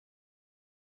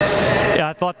Yeah,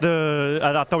 I thought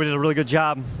we did a really good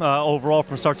job overall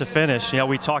from start to finish. You know,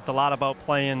 we talked a lot about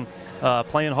playing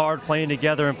hard, playing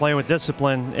together, and playing with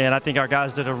discipline. And I think our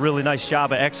guys did a really nice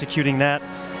job of executing that.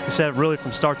 He said really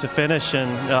from start to finish.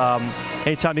 And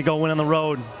anytime you go win on the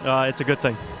road, it's a good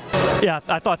thing. Yeah,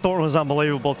 I thought Thornton was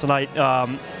unbelievable tonight.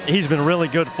 He's been really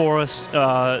good for us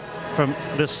from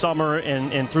this summer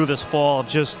and through this fall of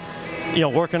just,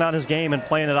 working on his game and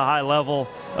playing at a high level.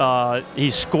 He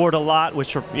scored a lot,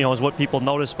 which is what people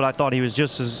noticed, but I thought he was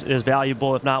just as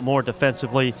valuable, if not more,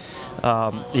 defensively.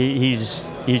 He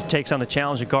takes on the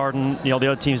challenge of guarding, the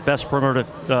other team's best perimeter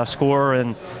scorer,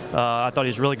 and I thought he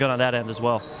was really good on that end as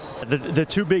well. The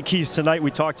two big keys tonight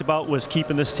we talked about was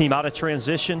keeping this team out of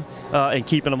transition and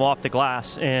keeping them off the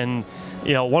glass. And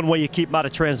one way you keep them out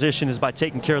of transition is by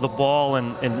taking care of the ball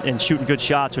and shooting good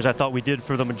shots, which I thought we did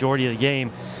for the majority of the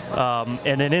game.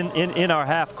 And then in our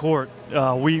half court,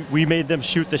 we made them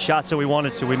shoot the shots that we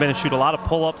wanted to. We made them shoot a lot of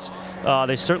pull-ups.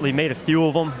 They certainly made a few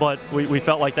of them, but we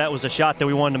felt like that was a shot that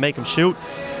we wanted to make them shoot.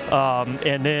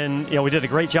 And then we did a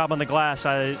great job on the glass.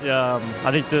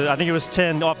 I think it was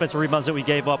 10 offensive rebounds that we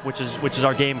gave up, which is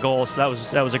our game goal. So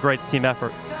that was a great team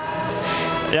effort.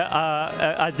 Yeah,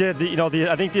 I did.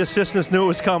 I think the assistants knew it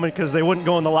was coming because they wouldn't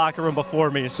go in the locker room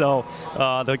before me. So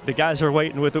the guys are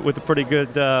waiting with a pretty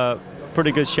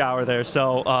good shower there.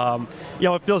 So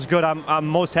it feels good. I'm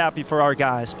most happy for our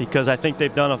guys because I think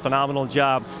they've done a phenomenal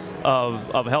job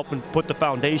of helping put the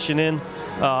foundation in,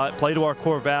 play to our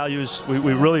core values.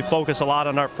 We really focus a lot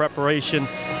on our preparation.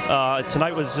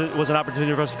 Tonight was an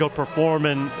opportunity for us to go perform,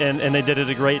 and they did it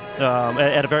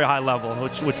at a very high level,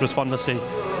 which was fun to see.